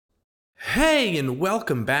Hey, and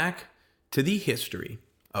welcome back to the history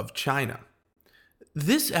of China.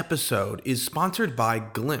 This episode is sponsored by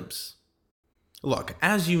Glimpse. Look,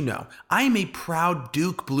 as you know, I am a proud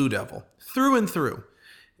Duke Blue Devil, through and through.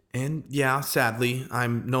 And yeah, sadly,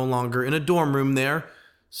 I'm no longer in a dorm room there,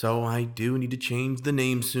 so I do need to change the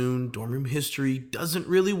name soon. Dorm room history doesn't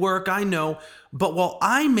really work, I know, but while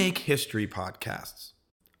I make history podcasts,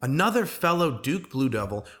 another fellow Duke Blue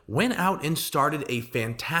Devil went out and started a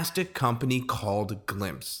fantastic company called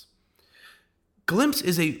Glimpse. Glimpse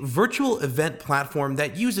is a virtual event platform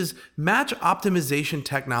that uses match optimization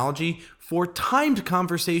technology for timed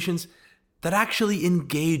conversations that actually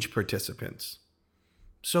engage participants.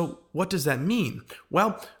 So, what does that mean?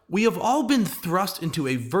 Well, we have all been thrust into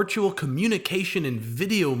a virtual communication and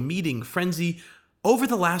video meeting frenzy over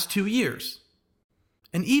the last 2 years.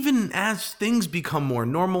 And even as things become more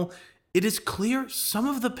normal, it is clear some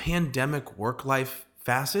of the pandemic work-life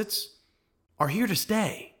facets are here to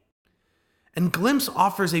stay. And Glimpse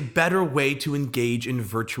offers a better way to engage in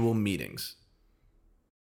virtual meetings.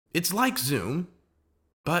 It's like Zoom,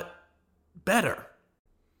 but better.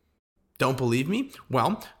 Don't believe me?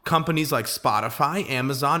 Well, companies like Spotify,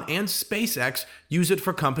 Amazon, and SpaceX use it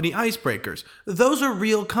for company icebreakers. Those are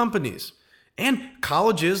real companies. And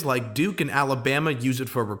colleges like Duke and Alabama use it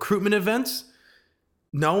for recruitment events.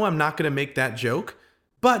 No, I'm not going to make that joke.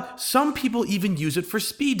 But some people even use it for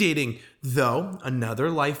speed dating. Though, another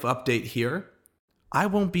life update here, I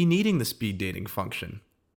won't be needing the speed dating function.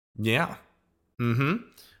 Yeah.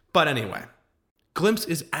 But anyway, Glimpse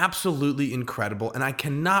is absolutely incredible, and I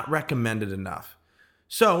cannot recommend it enough.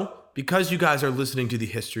 So, because you guys are listening to the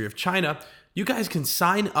history of China, you guys can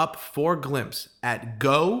sign up for Glimpse at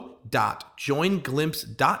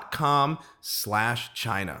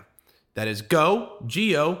go.joinglimpse.com/China. That is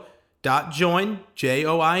go.join, Join,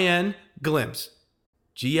 Glimpse,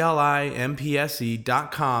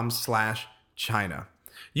 GLIMPSE.com/China.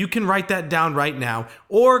 You can write that down right now,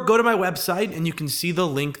 or go to my website and you can see the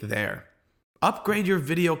link there. Upgrade your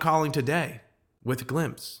video calling today with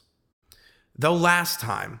Glimpse. Though last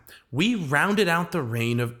time, we rounded out the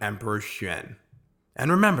reign of Emperor Xuan.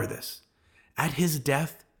 And remember this, at his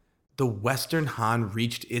death, the Western Han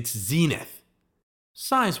reached its zenith,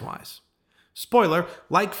 size-wise. Spoiler,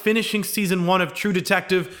 like finishing season 1 of True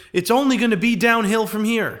Detective, it's only going to be downhill from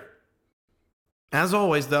here. As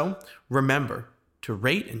always, though, remember to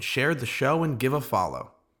rate and share the show and give a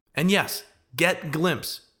follow. And yes, get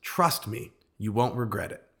Glimpse. Trust me, you won't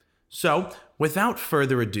regret it. So, without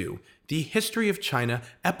further ado, the History of China,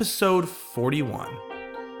 Episode 41,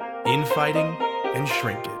 Infighting and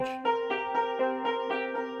Shrinkage.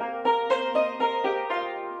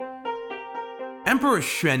 Emperor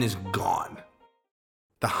Xuan is gone.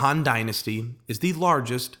 The Han Dynasty is the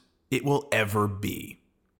largest it will ever be.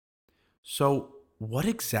 So, what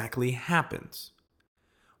exactly happens?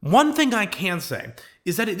 One thing I can say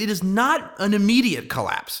is that it is not an immediate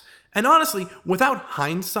collapse. And honestly, without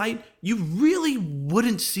hindsight, you really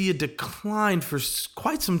wouldn't see a decline for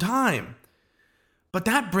quite some time. But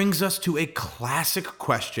that brings us to a classic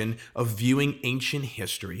question of viewing ancient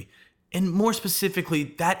history, and more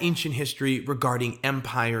specifically, that ancient history regarding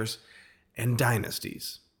empires and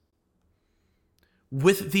dynasties.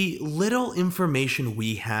 With the little information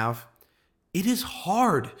we have, it is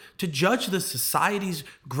hard to judge the society's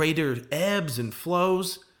greater ebbs and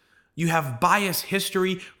flows. You have biased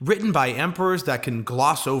history written by emperors that can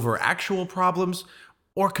gloss over actual problems,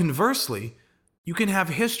 or conversely, you can have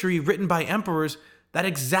history written by emperors that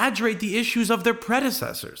exaggerate the issues of their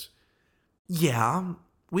predecessors. Yeah,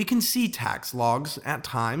 we can see tax logs at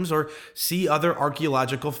times or see other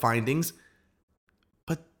archaeological findings,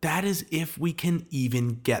 but that is if we can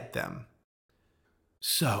even get them.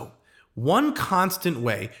 So, one constant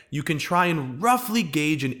way you can try and roughly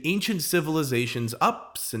gauge an ancient civilization's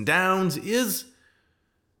ups and downs is,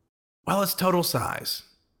 well, its total size.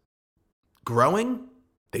 Growing?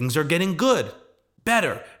 Things are getting good,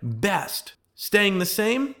 better, best. Staying the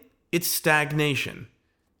same? It's stagnation.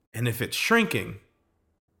 And if it's shrinking,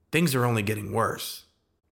 things are only getting worse.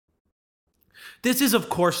 This is, of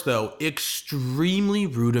course, though, extremely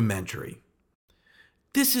rudimentary.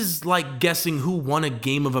 This is like guessing who won a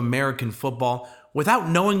game of American football without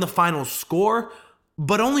knowing the final score,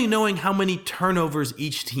 but only knowing how many turnovers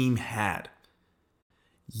each team had.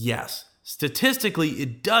 Yes, statistically,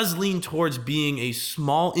 it does lean towards being a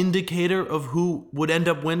small indicator of who would end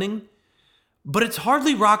up winning, but it's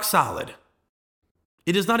hardly rock solid.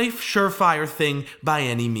 It is not a surefire thing by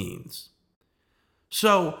any means.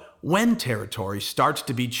 So, when territory starts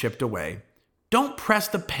to be chipped away, don't press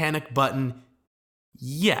the panic button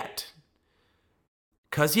yet.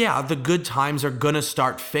 'Cause yeah, the good times are gonna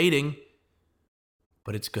start fading,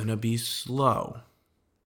 but it's gonna be slow.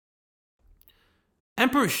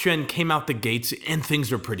 Emperor Xuan came out the gates and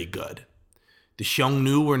things were pretty good. The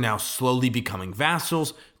Xiongnu were now slowly becoming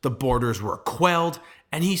vassals, the borders were quelled,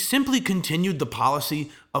 and he simply continued the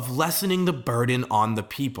policy of lessening the burden on the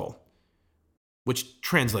people, which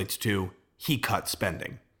translates to he cut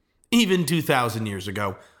spending. Even 2,000 years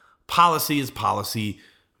ago, policy is policy,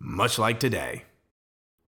 much like today.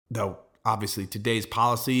 Though, obviously, today's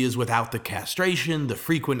policy is without the castration, the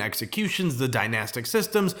frequent executions, the dynastic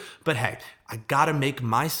systems, but hey, I gotta make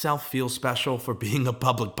myself feel special for being a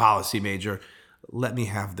public policy major. Let me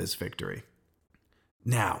have this victory.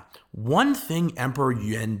 Now, one thing Emperor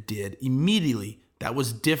Yuan did immediately that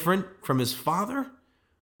was different from his father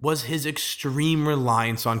was his extreme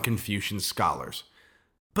reliance on Confucian scholars.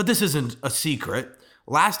 But this isn't a secret.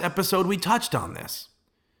 Last episode we touched on this.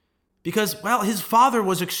 Because, well, his father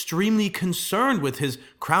was extremely concerned with his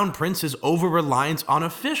crown prince's over-reliance on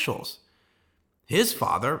officials. His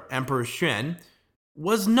father, Emperor Xuan,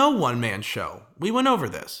 was no one-man show. We went over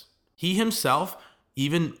this. He himself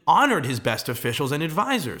even honored his best officials and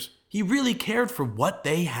advisors. He really cared for what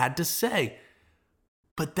they had to say.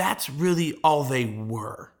 But that's really all they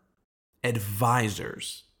were.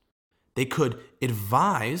 Advisors. They could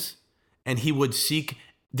advise, and he would seek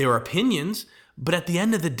their opinions, but at the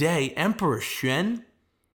end of the day, Emperor Xuan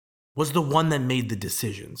was the one that made the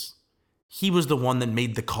decisions. He was the one that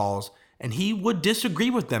made the calls, and he would disagree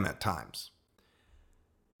with them at times.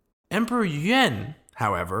 Emperor Yuan,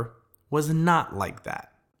 however, was not like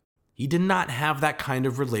that. He did not have that kind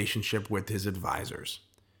of relationship with his advisors,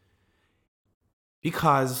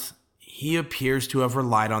 because he appears to have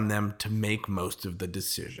relied on them to make most of the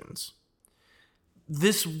decisions.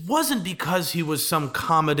 This wasn't because he was some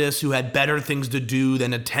Commodus who had better things to do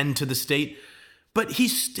than attend to the state, but he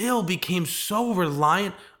still became so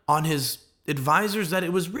reliant on his advisors that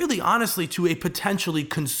it was really honestly to a potentially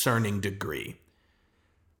concerning degree.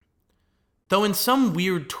 Though in some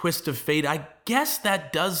weird twist of fate, I guess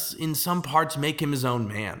that does in some parts make him his own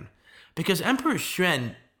man. Because Emperor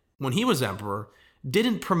Xuan, when he was emperor,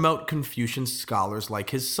 didn't promote Confucian scholars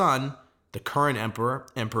like his son, the current emperor,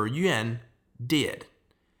 Emperor Yuan, did.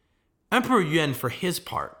 Emperor Yuan, for his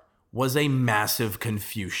part, was a massive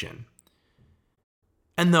Confucian.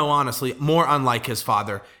 And though honestly, more unlike his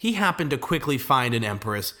father, he happened to quickly find an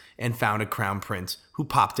empress and found a crown prince who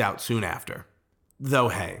popped out soon after. Though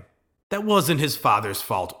hey, that wasn't his father's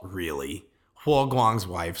fault, really. Huo Guang's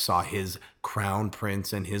wife saw his crown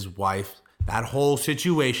prince and his wife, that whole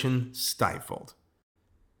situation, stifled.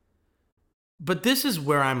 But this is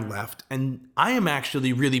where I'm left, and I am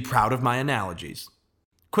actually really proud of my analogies.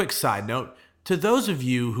 Quick side note, to those of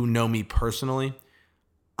you who know me personally,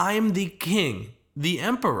 I am the king, the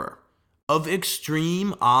emperor, of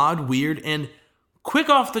extreme, odd, weird, and quick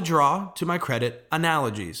off the draw, to my credit,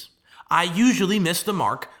 analogies. I usually miss the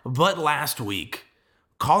mark, but last week,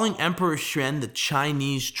 calling Emperor Xuan the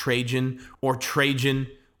Chinese Trajan, or Trajan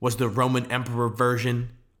was the Roman emperor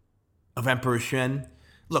version of Emperor Xuan.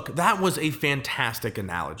 Look, that was a fantastic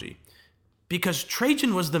analogy, because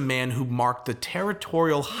Trajan was the man who marked the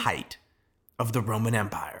territorial height of the Roman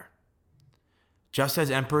Empire, just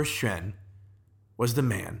as Emperor Xuan was the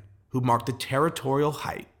man who marked the territorial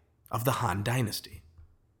height of the Han Dynasty.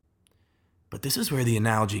 But this is where the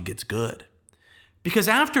analogy gets good, because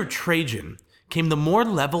after Trajan came the more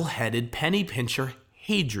level-headed penny pincher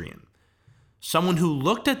Hadrian, someone who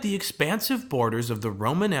looked at the expansive borders of the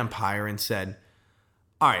Roman Empire and said,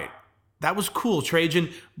 all right, that was cool,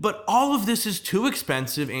 Trajan, but all of this is too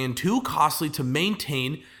expensive and too costly to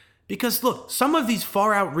maintain because, look, some of these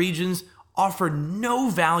far-out regions offer no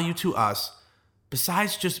value to us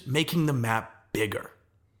besides just making the map bigger.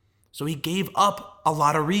 So he gave up a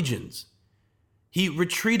lot of regions. He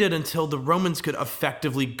retreated until the Romans could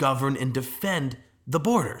effectively govern and defend the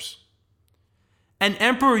borders. And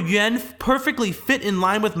Emperor Yuan perfectly fit in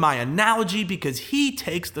line with my analogy because he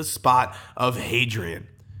takes the spot of Hadrian.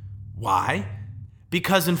 Why?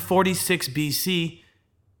 Because in 46 BC,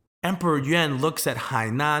 Emperor Yuan looks at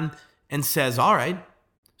Hainan and says, all right,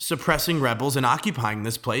 suppressing rebels and occupying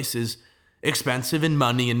this place is expensive in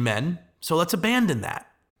money and men, so let's abandon that.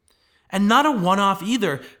 And not a one-off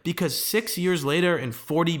either, because 6 years later in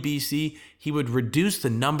 40 BC, he would reduce the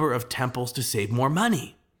number of temples to save more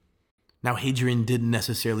money. Now, Hadrian didn't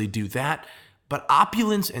necessarily do that, but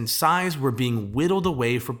opulence and size were being whittled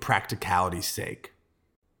away for practicality's sake.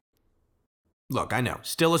 Look, I know,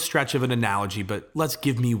 still a stretch of an analogy, but let's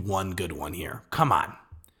give me one good one here. Come on.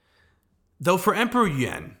 Though for Emperor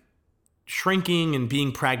Yuan, shrinking and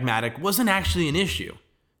being pragmatic wasn't actually an issue.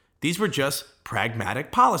 These were just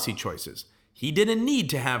pragmatic policy choices. He didn't need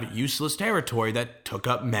to have useless territory that took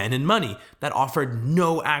up men and money, that offered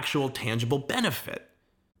no actual tangible benefit.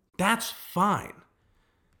 That's fine.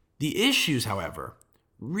 The issues, however,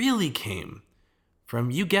 really came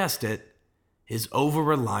from, you guessed it, his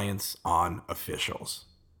over-reliance on officials.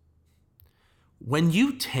 When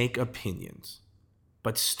you take opinions,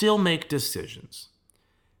 but still make decisions,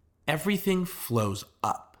 everything flows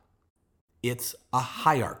up. It's a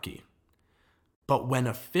hierarchy. But when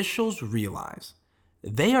officials realize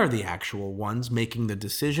they are the actual ones making the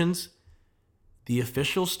decisions, the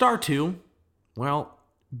officials start to, well,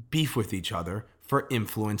 beef with each other for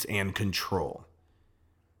influence and control.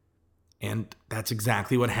 And that's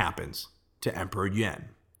exactly what happens to Emperor Yuan.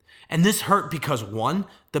 And this hurt because, one,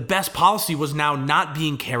 the best policy was now not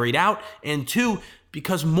being carried out, and two,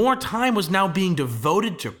 because more time was now being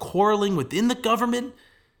devoted to quarreling within the government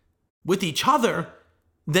with each other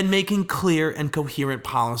than making clear and coherent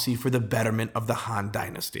policy for the betterment of the Han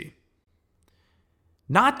Dynasty.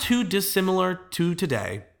 Not too dissimilar to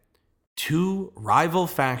today, two rival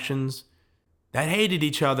factions that hated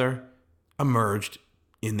each other emerged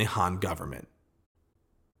in the Han government.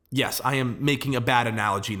 Yes, I am making a bad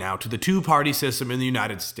analogy now to the two-party system in the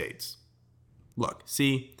United States. Look,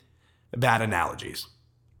 see? Bad analogies.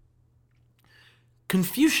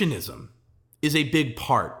 Confucianism is a big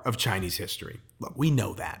part of Chinese history. Look, we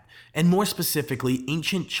know that. And more specifically,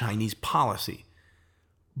 ancient Chinese policy.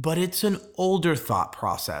 But it's an older thought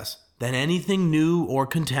process than anything new or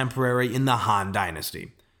contemporary in the Han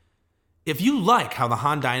Dynasty. If you like how the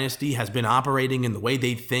Han Dynasty has been operating in the way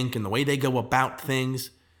they think and the way they go about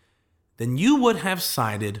things, then you would have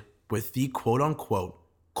sided with the quote-unquote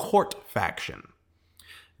court faction.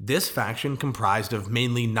 This faction comprised of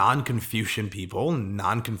mainly non-Confucian people,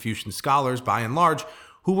 non-Confucian scholars by and large,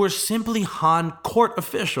 who were simply Han court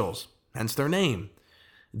officials, hence their name.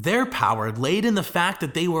 Their power laid in the fact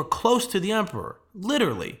that they were close to the emperor,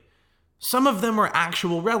 literally. Some of them were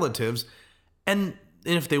actual relatives, and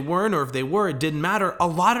if they weren't or if they were, it didn't matter. A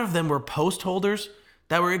lot of them were post holders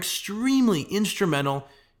that were extremely instrumental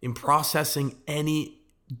in processing any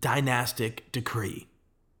dynastic decree.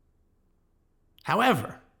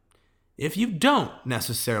 However, if you don't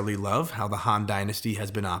necessarily love how the Han Dynasty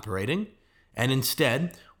has been operating, and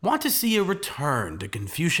instead want to see a return to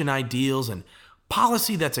Confucian ideals and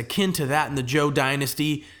policy that's akin to that in the Zhou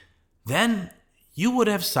Dynasty, then you would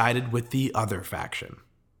have sided with the other faction,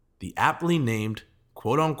 the aptly named,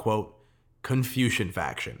 quote-unquote, Confucian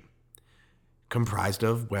faction, comprised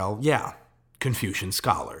of, well, yeah, Confucian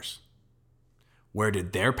scholars. Where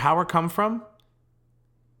did their power come from?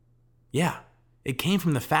 Yeah, it came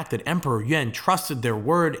from the fact that Emperor Yuan trusted their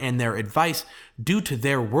word and their advice due to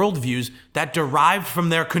their worldviews that derived from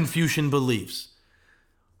their Confucian beliefs.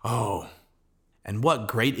 Oh, and what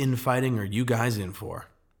great infighting are you guys in for?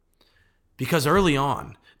 Because early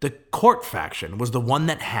on, the court faction was the one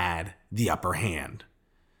that had the upper hand.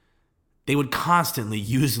 They would constantly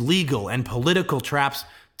use legal and political traps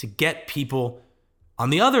to get people on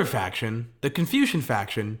the other faction, the Confucian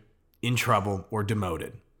faction, in trouble or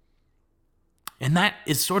demoted. And that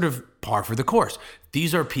is sort of par for the course.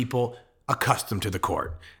 These are people accustomed to the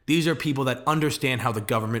court. These are people that understand how the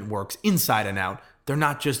government works inside and out. They're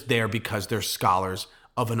not just there because they're scholars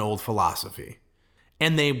of an old philosophy.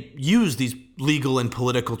 And they use these legal and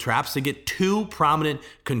political traps to get two prominent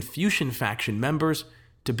Confucian faction members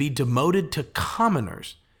to be demoted to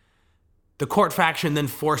commoners. The court faction then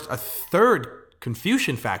forced a third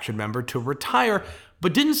Confucian faction member to retire,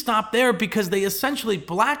 but didn't stop there because they essentially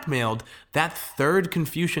blackmailed that third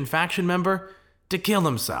Confucian faction member to kill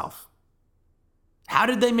himself. How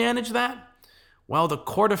did they manage that? Well, the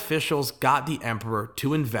court officials got the emperor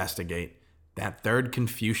to investigate that third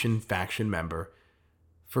Confucian faction member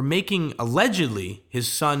for making, allegedly, his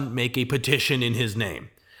son make a petition in his name.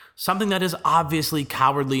 Something that is obviously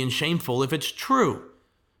cowardly and shameful if it's true.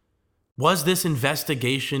 Was this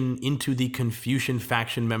investigation into the Confucian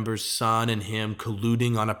faction member's son and him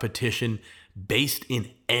colluding on a petition based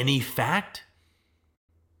in any fact?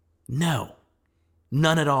 No,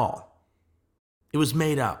 none at all. It was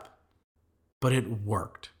made up, but it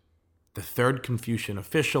worked. The third Confucian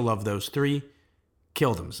official of those three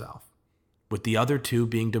killed himself, with the other two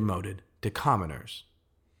being demoted to commoners.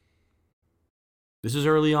 This is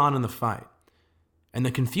early on in the fight, and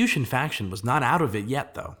the Confucian faction was not out of it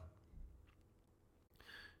yet, though.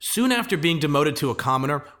 Soon after being demoted to a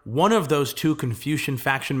commoner, one of those two Confucian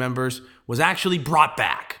faction members was actually brought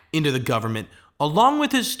back into the government along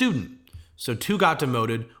with his student. So two got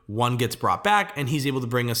demoted, one gets brought back, and he's able to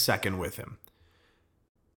bring a second with him.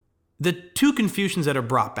 The two Confucians that are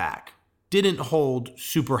brought back didn't hold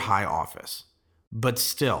super high office, but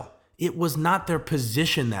still, it was not their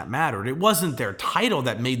position that mattered. It wasn't their title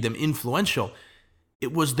that made them influential.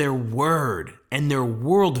 It was their word and their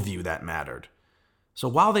worldview that mattered. So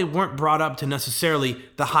while they weren't brought up to necessarily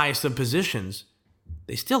the highest of positions,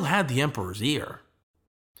 they still had the emperor's ear.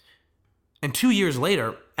 And 2 years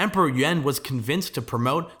later, Emperor Yuan was convinced to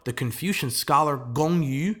promote the Confucian scholar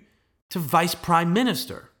Xiongnu to vice prime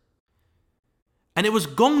minister. And it was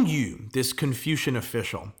Xiongnu, this Confucian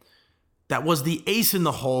official, that was the ace in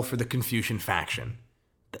the hole for the Confucian faction.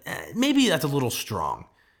 Maybe that's a little strong,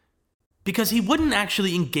 because he wouldn't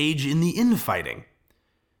actually engage in the infighting.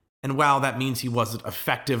 And while that means he wasn't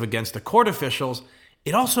effective against the court officials,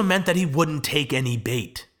 it also meant that he wouldn't take any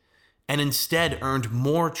bait, and instead earned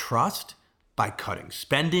more trust by cutting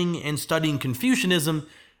spending and studying Confucianism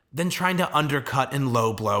than trying to undercut and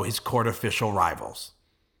low blow his court official rivals.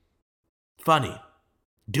 Funny,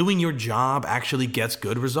 doing your job actually gets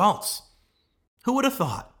good results. Who would have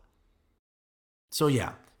thought? So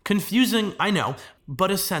yeah, confusing, I know, but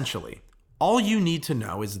essentially, all you need to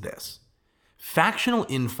know is this. Factional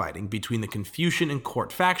infighting between the Confucian and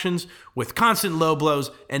court factions with constant low blows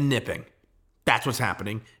and nipping. That's what's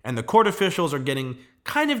happening, and the court officials are getting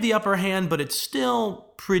kind of the upper hand, but it's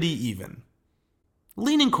still pretty even.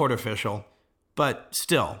 Leaning court official, but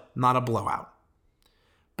still not a blowout.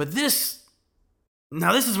 But this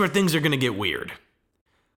is where things are going to get weird.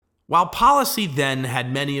 While policy then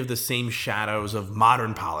had many of the same shadows of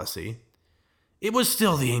modern policy, it was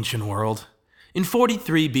still the ancient world. In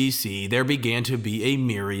 43 BC, there began to be a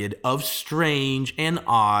myriad of strange and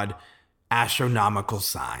odd astronomical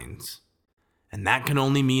signs. And that can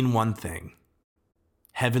only mean one thing: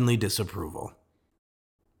 heavenly disapproval.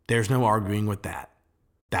 There's no arguing with that.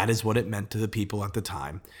 That is what it meant to the people at the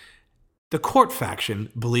time. The court faction,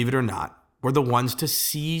 believe it or not, were the ones to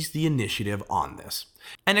seize the initiative on this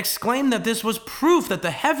and exclaim that this was proof that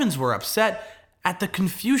the heavens were upset at the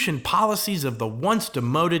Confucian policies of the once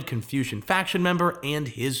demoted Confucian faction member and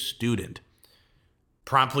his student.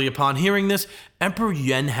 Promptly upon hearing this, Emperor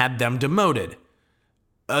Yuan had them demoted.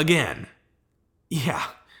 Again. Yeah,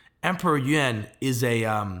 Emperor Yuan is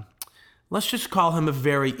let's just call him a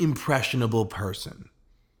very impressionable person.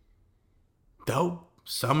 Though,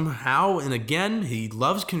 somehow and again, he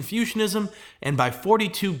loves Confucianism, and by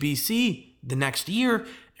 42 BC, the next year,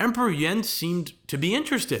 Emperor Yuan seemed to be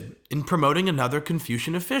interested in promoting another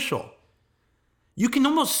Confucian official. You can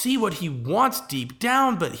almost see what he wants deep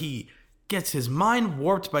down, but he gets his mind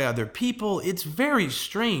warped by other people. It's very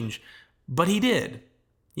strange, but he did.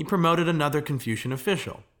 He promoted another Confucian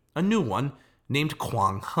official, a new one named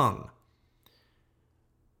Quang Heng.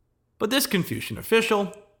 But this Confucian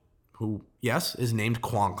official, who, yes, is named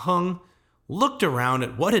Quang Heng, looked around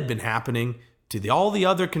at what had been happening to all the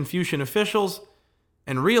other Confucian officials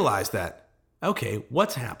and realized that, okay,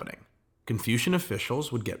 what's happening? Confucian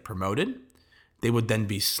officials would get promoted. They would then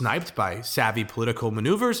be sniped by savvy political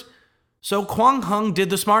maneuvers. So Quang Heng did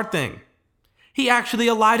the smart thing. He actually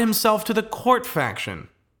allied himself to the court faction.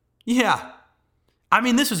 Yeah. I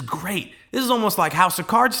mean, this is great. This is almost like House of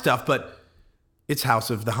Cards stuff, but it's House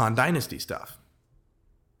of the Han Dynasty stuff.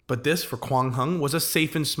 But this, for Quang Heng, was a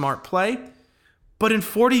safe and smart play. But in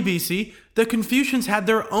 40 BC, the Confucians had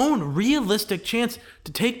their own realistic chance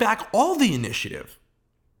to take back all the initiative.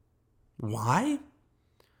 Why?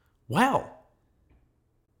 Well,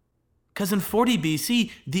 because in 40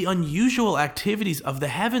 BC, the unusual activities of the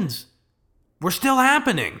heavens were still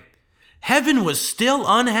happening. Heaven was still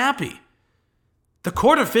unhappy. The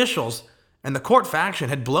court officials and the court faction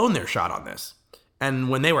had blown their shot on this. And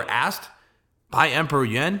when they were asked by Emperor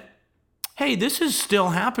Yuan, hey, this is still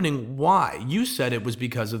happening. Why? You said it was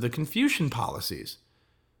because of the Confucian policies.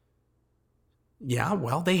 Yeah,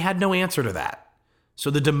 well, they had no answer to that.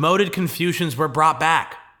 So the demoted Confucians were brought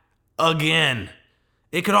back. Again.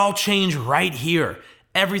 It could all change right here.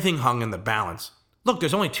 Everything hung in the balance. Look,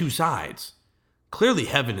 there's only two sides. Clearly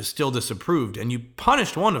heaven is still disapproved, and you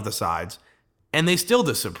punished one of the sides, and they still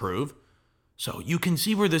disapprove. So you can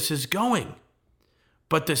see where this is going.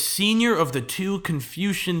 But the senior of the two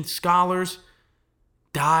Confucian scholars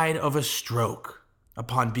died of a stroke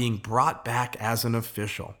upon being brought back as an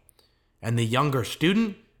official. And the younger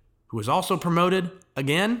student, who was also promoted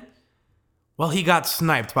again, well, he got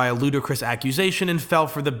sniped by a ludicrous accusation and fell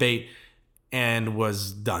for the bait and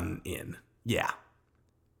was done in. Yeah.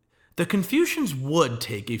 The Confucians would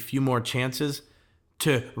take a few more chances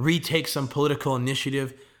to retake some political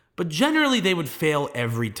initiative, but generally they would fail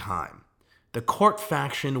every time. The court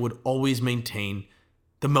faction would always maintain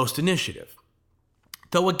the most initiative.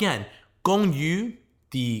 Though again, Xiongnu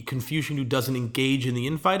the Confucian who doesn't engage in the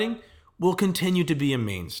infighting, will continue to be a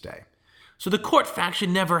mainstay. So the court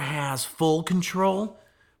faction never has full control,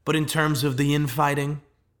 but in terms of the infighting,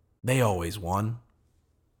 they always won.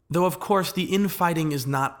 Though, of course, the infighting is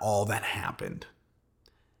not all that happened.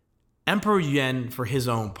 Emperor Yuan, for his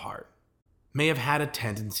own part, may have had a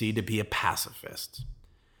tendency to be a pacifist,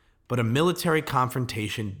 but a military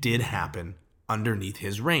confrontation did happen underneath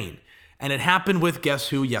his reign, and it happened with, guess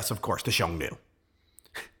who? Yes, of course, the Xiongnu.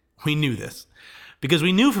 We knew this, because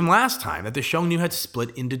we knew from last time that the Xiongnu had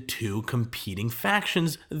split into two competing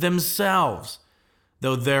factions themselves,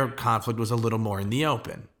 though their conflict was a little more in the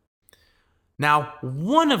open. Now,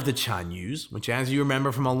 one of the Xiongnu's, which as you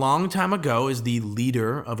remember from a long time ago is the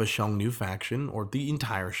leader of a Xiongnu faction, or the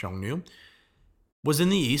entire Xiongnu, was in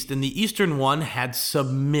the east, and the eastern one had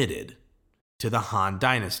submitted to the Han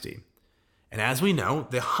dynasty. And as we know,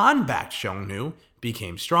 the Han-backed Xiongnu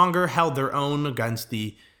became stronger, held their own against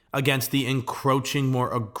the encroaching,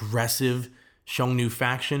 more aggressive Xiongnu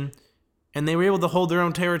faction, and they were able to hold their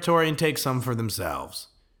own territory and take some for themselves.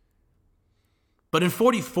 But in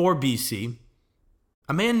 44 BC,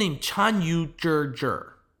 a man named Xiongnu Zhizhi,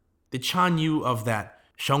 the Xiongnu of that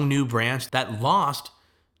Xiongnu branch that lost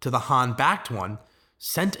to the Han-backed one,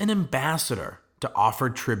 sent an ambassador to offer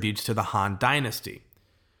tributes to the Han dynasty.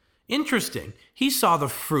 Interesting, he saw the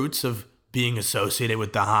fruits of being associated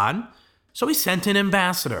with the Han, so he sent an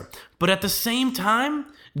ambassador, but at the same time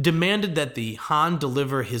demanded that the Han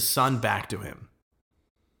deliver his son back to him.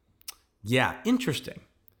 Yeah, interesting.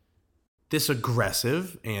 This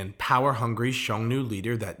aggressive and power-hungry Xiongnu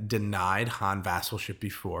leader that denied Han vassalship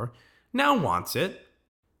before now wants it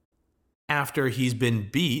after he's been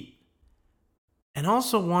beat, and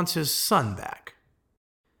also wants his son back.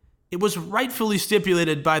 It was rightfully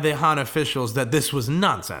stipulated by the Han officials that this was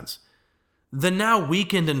nonsense. The now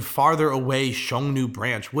weakened and farther away Xiongnu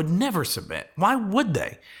branch would never submit. Why would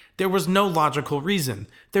they? There was no logical reason.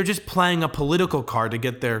 They're just playing a political card to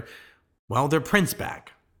get their prince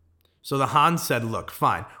back. So the Han said, look,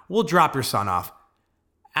 fine, we'll drop your son off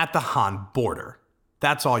at the Han border.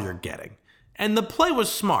 That's all you're getting. And the play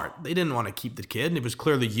was smart. They didn't want to keep the kid, and it was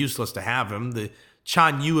clearly useless to have him. The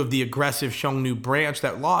Xiongnu of the aggressive Xiongnu branch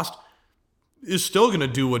that lost is still going to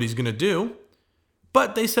do what he's going to do.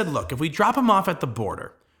 But they said, look, if we drop him off at the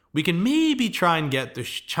border, we can maybe try and get the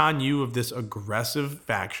Xiongnu of this aggressive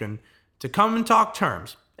faction to come and talk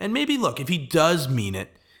terms. And maybe, look, if he does mean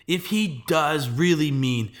it, if he does really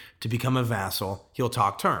mean to become a vassal, he'll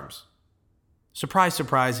talk terms. Surprise,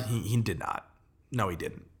 surprise, he did not. No, he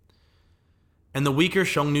didn't. And the weaker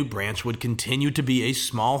Xiongnu branch would continue to be a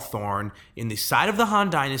small thorn in the side of the Han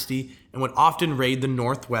dynasty and would often raid the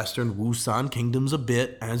northwestern Wusan kingdoms a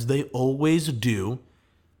bit, as they always do.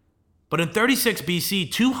 But in 36 BC,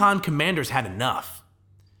 two Han commanders had enough,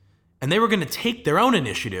 and they were going to take their own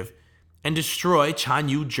initiative and destroy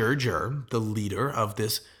Xiongnu Zhizhi, the leader of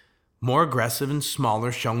this more aggressive and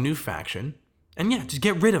smaller Xiongnu faction, and just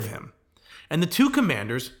get rid of him. And the two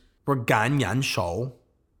commanders were Gan Yanshou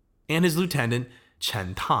and his lieutenant,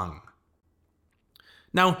 Chen Tang.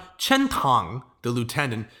 Now, Chen Tang, the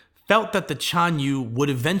lieutenant, felt that the Xiongnu would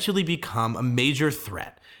eventually become a major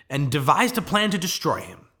threat and devised a plan to destroy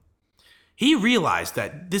him. He realized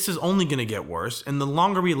that this is only going to get worse, and the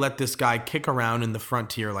longer we let this guy kick around in the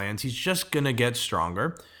frontier lands, he's just going to get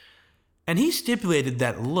stronger. And he stipulated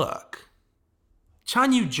that, look,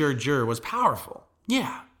 Xiongnu Zhizhi was powerful.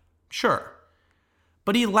 Yeah, sure.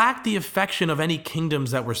 But he lacked the affection of any kingdoms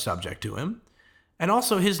that were subject to him, and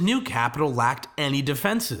also his new capital lacked any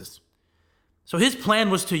defenses. So his plan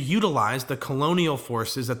was to utilize the colonial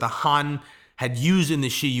forces that the Han had used in the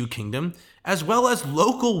Xiyu kingdom, as well as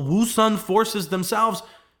local Wusun forces themselves,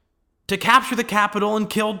 to capture the capital and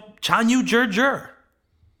kill Xiongnu Zhizhi.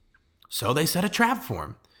 So they set a trap for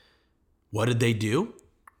him. What did they do?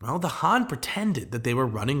 Well, the Han pretended that they were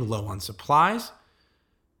running low on supplies,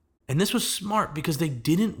 and this was smart because they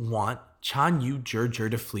didn't want Xiongnu Zhizhi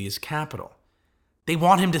to flee his capital. They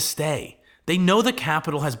want him to stay. They know the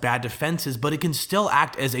capital has bad defenses, but it can still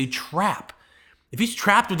act as a trap. If he's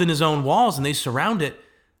trapped within his own walls and they surround it,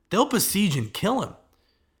 they'll besiege and kill him.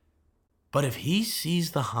 But if he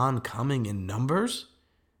sees the Han coming in numbers,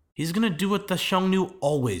 he's going to do what the Xiongnu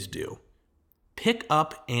always do. Pick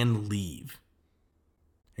up and leave.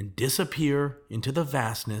 And disappear into the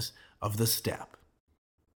vastness of the steppe.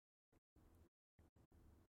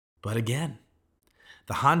 But again,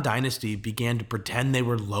 the Han dynasty began to pretend they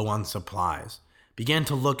were low on supplies, began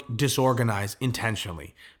to look disorganized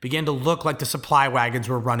intentionally, began to look like the supply wagons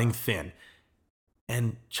were running thin.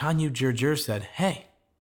 And Xiongnu Zhizhi said, hey,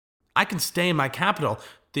 I can stay in my capital.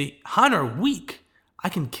 The Han are weak. I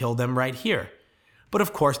can kill them right here. But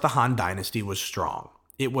of course, the Han Dynasty was strong.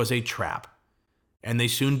 It was a trap. And they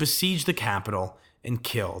soon besieged the capital and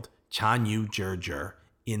killed Xiongnu Zhezhi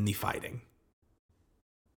in the fighting.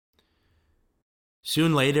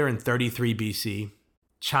 Soon later, in 33 BC,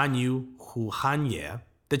 Xiongnu Huhanye,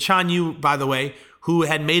 the Xiongnu, by the way, who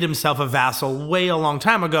had made himself a vassal way a long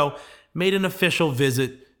time ago, made an official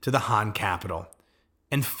visit to the Han capital,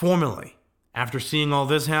 and formally, after seeing all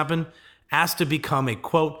this happen, asked to become a,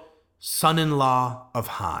 quote, son-in-law of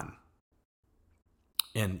Han.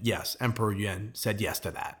 And yes, Emperor Yuan said yes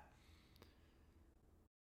to that.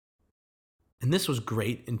 And this was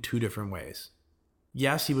great in two different ways.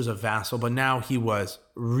 Yes, he was a vassal, but now he was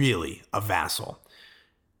really a vassal.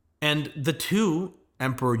 And the two,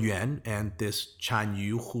 Emperor Yuan and this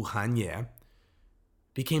Xiongnu Huhanye,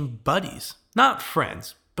 became buddies. Not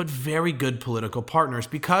friends, but very good political partners,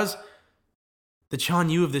 because the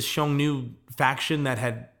Xiongnu of this Xiongnu faction that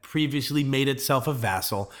had previously made itself a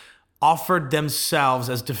vassal offered themselves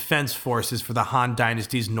as defense forces for the Han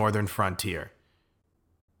Dynasty's northern frontier.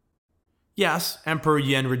 Yes, Emperor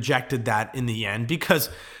Yuan rejected that in the end because,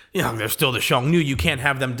 they're still the Xiongnu. You can't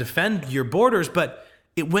have them defend your borders, but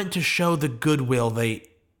it went to show the goodwill they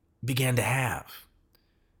began to have.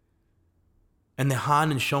 And the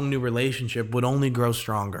Han and Xiongnu relationship would only grow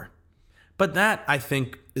stronger. But that, I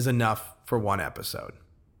think, is enough for one episode.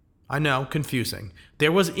 I know, confusing.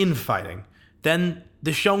 There was infighting. Then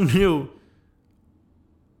the Xiongnu,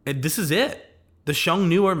 and this is it. The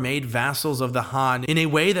Xiongnu are made vassals of the Han in a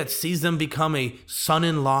way that sees them become a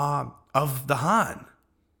son-in-law of the Han.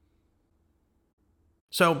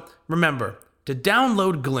 So remember to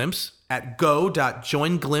download Glimpse at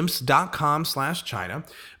go.joinglimpse.com/China.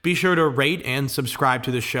 Be sure to rate and subscribe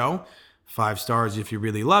to the show. 5 stars if you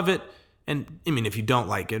really love it. And if you don't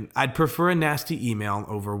like it, I'd prefer a nasty email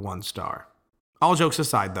over 1 star. All jokes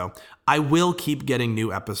aside, though, I will keep getting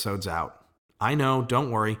new episodes out. I know,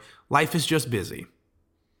 don't worry. Life is just busy.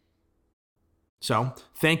 So,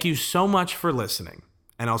 thank you so much for listening,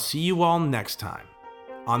 and I'll see you all next time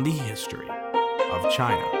on the history of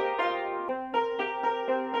China.